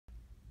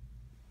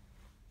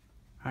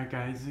Hi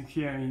guys,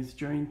 here is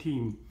JOYING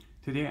team.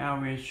 Today I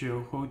will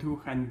show how to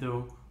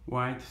handle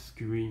white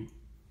screen.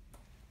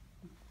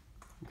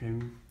 Okay,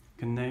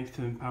 connect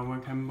power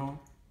cable.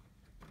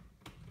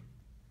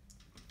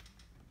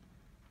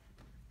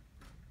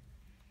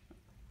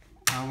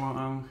 Power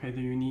on head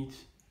unit.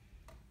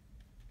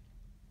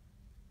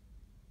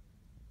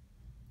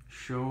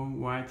 Show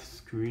white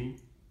screen.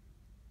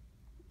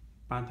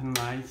 Button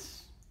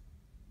lights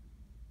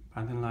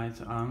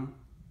on.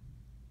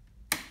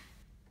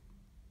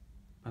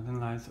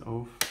 Button lights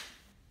off.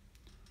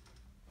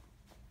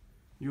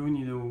 You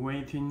need to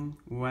wait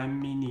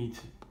 1 minute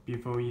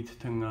before it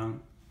turn on.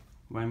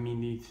 1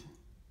 minute.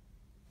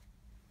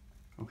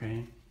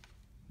 Okay.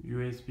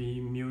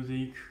 USB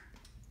music.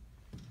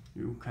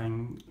 You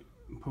can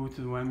put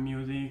one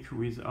music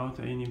without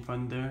any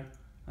funder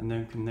and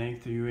then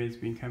connect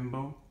USB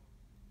cable.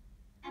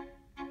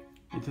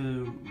 It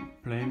will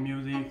play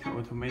music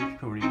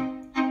automatically.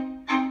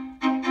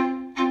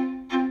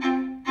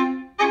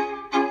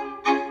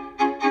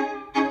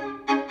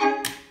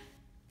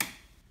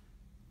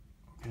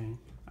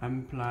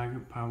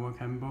 Unplug power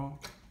cable,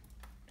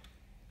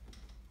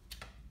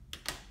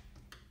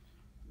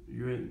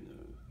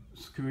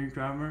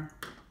 screwdriver,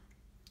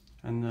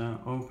 and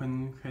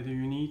open head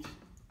unit.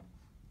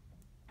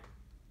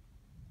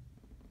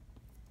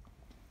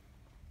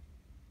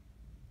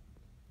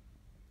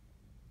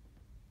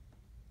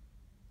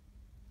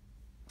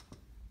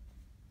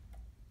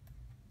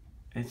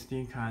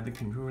 SD card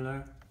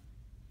controller,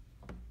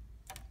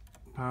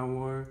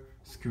 power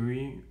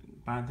screen,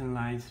 button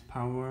lights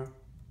power,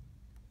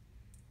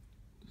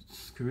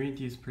 screen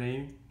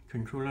display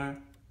controller,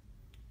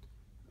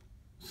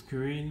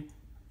 screen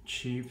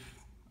chip,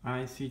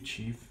 IC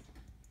chip,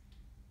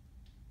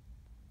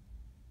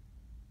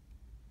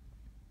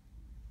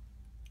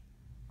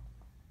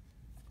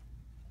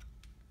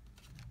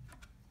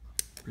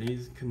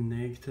 please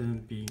connect,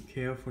 be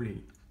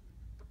carefully.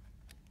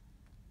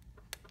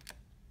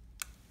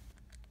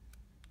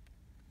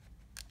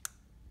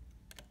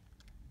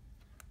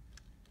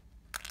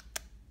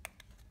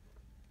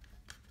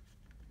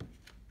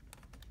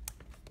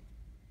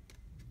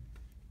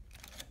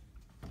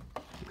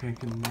 Okay,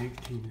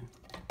 connected.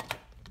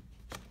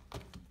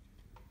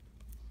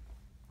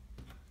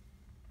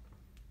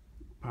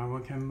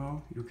 Power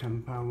cable, you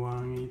can power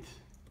on it.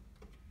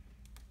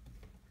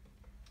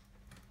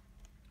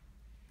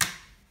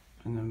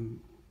 And then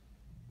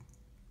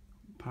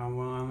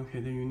power on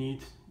head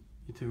unit,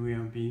 it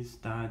will be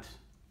start.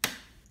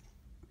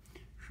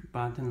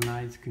 Button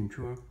lights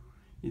control,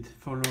 it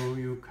follow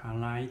your car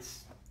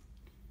lights.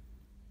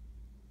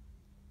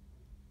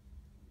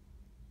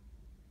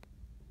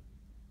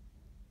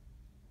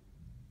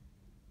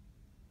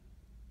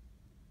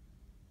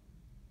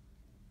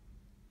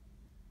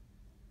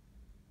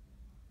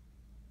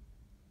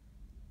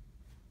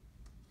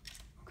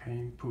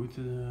 Okay, put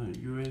the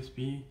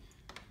USB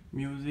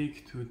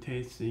music to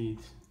test it.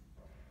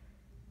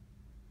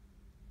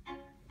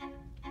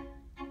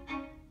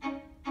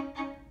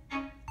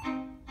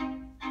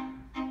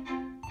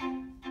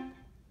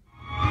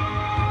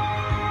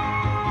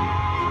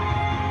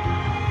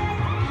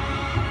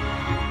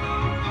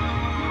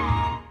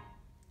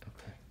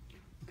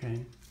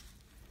 Okay.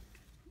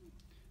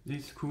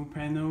 This cool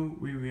panel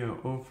we will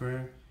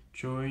offer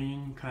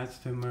JOYING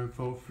customer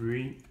for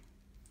free,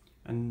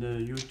 and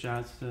you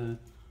just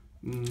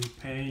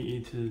pay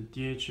it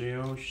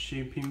DHL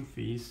shipping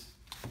fees,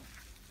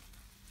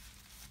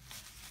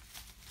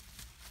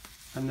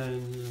 and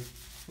then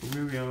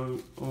we will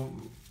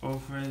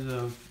offer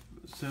the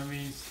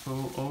service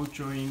for all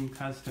JOYING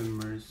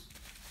customers.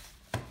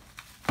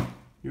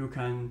 You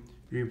can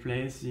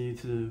replace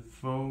it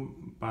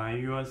by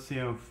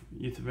yourself.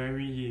 It's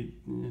very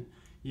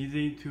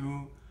easy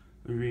to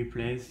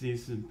replace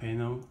this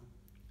panel.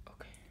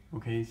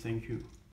 Okay, thank you.